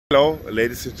Hello,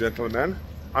 ladies and gentlemen.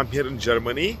 I'm here in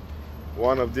Germany,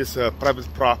 one of this private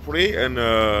property and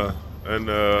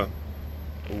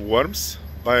Worms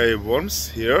by Worms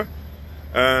here,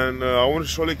 and I want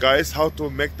to show you guys how to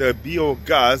make the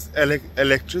biogas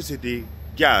electricity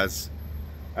gas.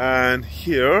 And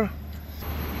here,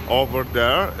 over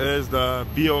there is the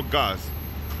biogas.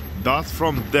 That's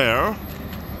from there,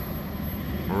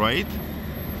 right?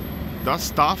 That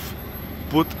stuff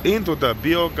put into the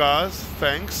biogas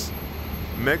tanks,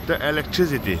 make the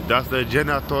electricity. That's the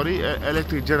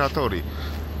electric generator.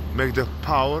 Make the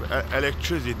power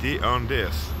electricity on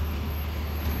this.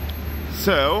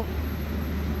 So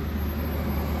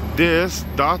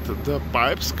the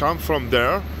pipes come from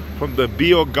there, from the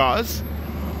biogas,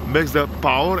 makes the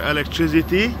power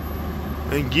electricity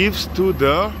and gives to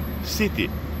the city.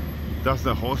 That's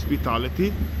the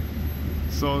hospitality.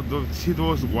 So see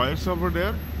those wires over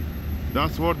there?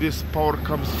 That's where this power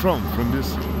comes from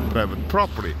this private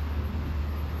property.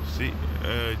 See,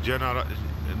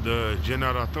 the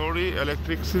generatory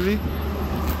electricity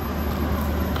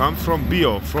comes from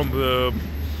from the,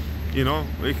 you know,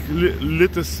 like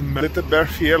little bear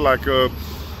here, like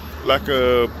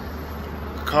a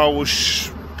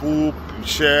cow's poop,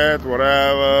 shit,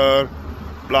 whatever,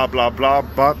 blah blah blah.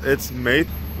 But it's made.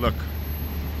 Look,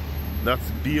 that's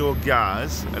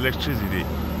biogas electricity.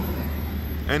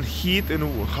 And heat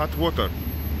and hot water.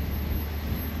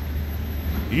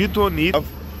 You don't need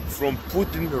from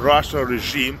Putin Russia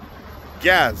regime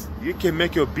gas. You can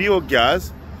make your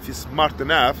biogas if you're smart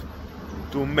enough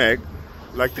to make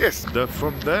like this.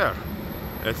 From there,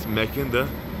 it's making the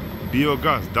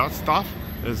biogas. That stuff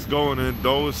is going in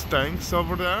those tanks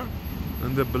over there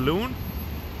in the balloon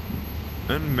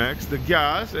and makes the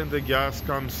gas, and the gas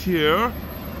comes here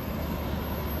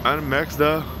and makes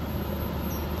the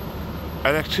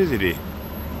electricity.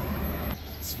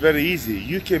 It's very easy.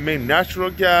 You can make natural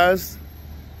gas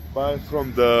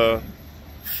from the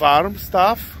farm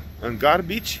stuff and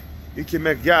garbage. You can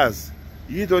make gas.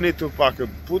 You don't need to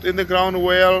put in the ground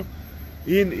well.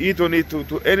 You don't need to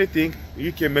do anything.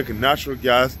 You can make natural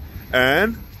gas.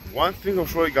 And one thing I'll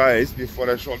show you guys before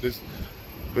I show this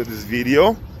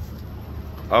video,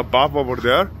 above over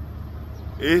there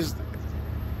is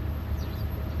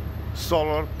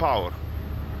solar power.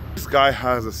 This guy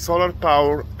has a solar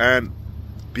power and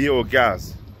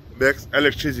biogas, makes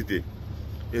electricity.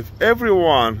 If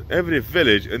every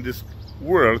village in this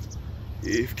world,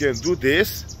 if can do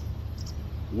this,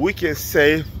 we can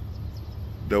save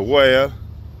the oil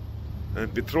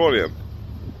and petroleum.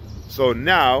 So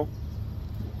now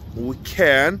we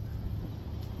can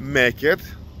make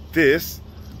this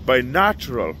by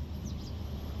natural.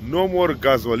 No more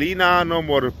gasolina, no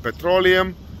more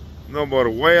petroleum, no more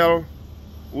oil.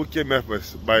 We can make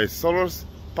by solar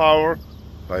power,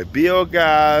 by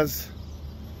biogas,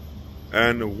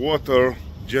 and water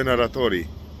generatory.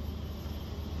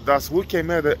 Thus we can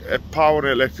make a power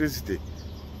electricity.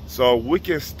 So we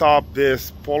can stop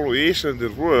this pollution in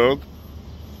the world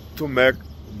to make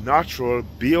natural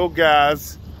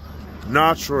biogas,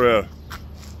 natural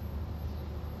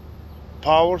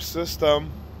power system,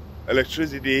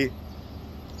 electricity,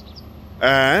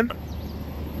 and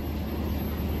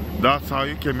that's how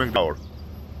you can make power.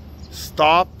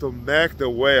 Stop to make the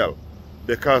whale,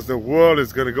 because the world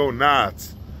is gonna go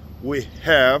nuts. We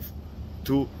have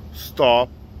to stop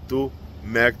to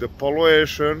make the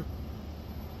pollution,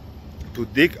 to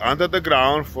dig under the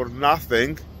ground for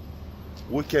nothing.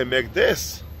 We can make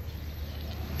this.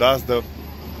 That's the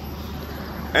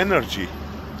energy.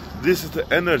 This is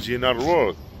the energy in our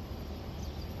world.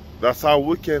 That's how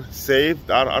we can save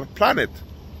our planet.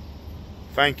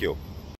 Thank you.